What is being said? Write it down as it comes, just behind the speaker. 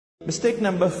Mistake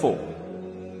number 4.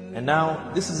 And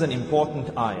now this is an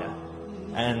important ayah.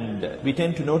 And we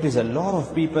tend to notice a lot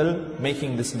of people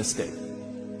making this mistake.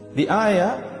 The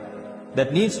ayah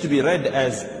that needs to be read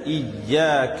as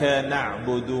Iyyaka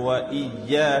na'budu wa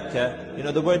iyyaka. You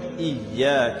know the word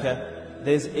Iyyaka,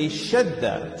 there's a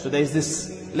shadda. So there's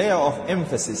this layer of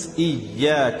emphasis.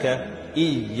 Iyyaka,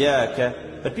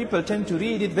 Iyyaka. But people tend to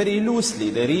read it very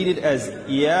loosely. They read it as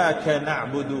Iyyaka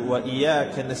na'budu wa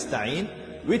iyyaka nasta'in,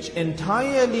 which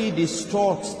entirely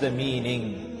distorts the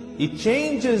meaning. It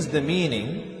changes the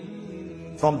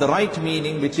meaning from the right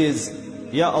meaning, which is,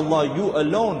 Ya Allah, you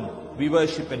alone we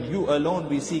worship and you alone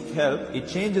we seek help. It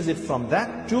changes it from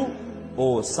that to,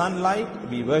 O sunlight,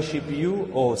 we worship you.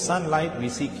 O sunlight, we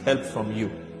seek help from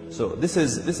you. So this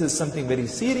is something very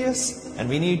serious, and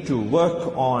we need to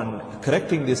work on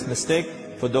correcting this mistake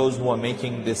for those who are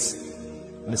making this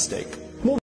mistake.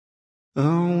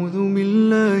 أعوذ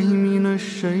بالله من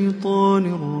الشيطان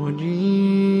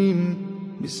الرجيم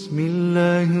بسم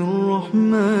الله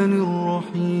الرحمن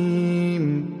الرحيم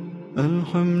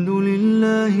الحمد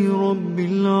لله رب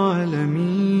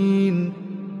العالمين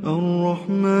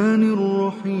الرحمن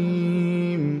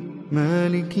الرحيم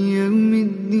مالك يوم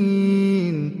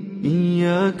الدين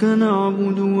إياك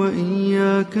نعبد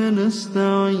وإياك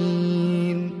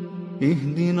نستعين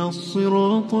اهدنا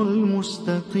الصراط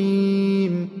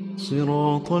المستقيم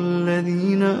صراط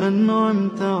الذين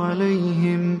أنعمت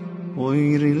عليهم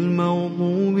غير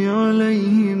المغضوب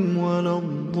عليهم ولا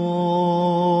الضالين